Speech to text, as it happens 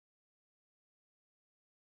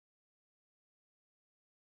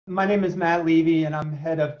My name is Matt Levy, and I'm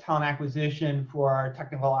head of talent acquisition for our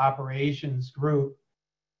technical operations group.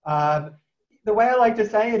 The way I like to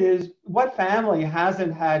say it is, what family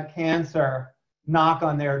hasn't had cancer knock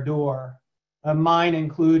on their door? Mine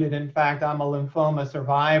included. In fact, I'm a lymphoma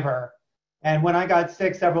survivor. And when I got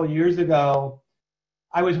sick several years ago,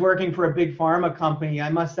 I was working for a big pharma company. I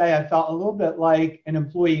must say I felt a little bit like an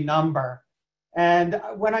employee number. And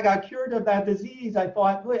when I got cured of that disease, I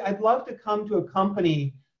thought, really, I'd love to come to a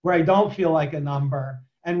company where I don't feel like a number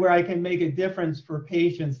and where I can make a difference for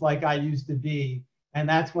patients like I used to be. And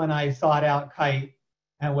that's when I sought out Kite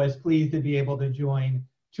and was pleased to be able to join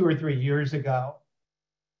 2 or 3 years ago.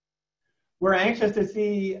 We're anxious to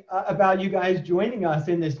see about you guys joining us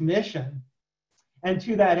in this mission. And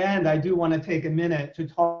to that end, I do want to take a minute to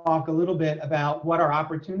talk a little bit about what our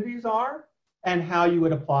opportunities are and how you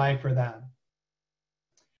would apply for them.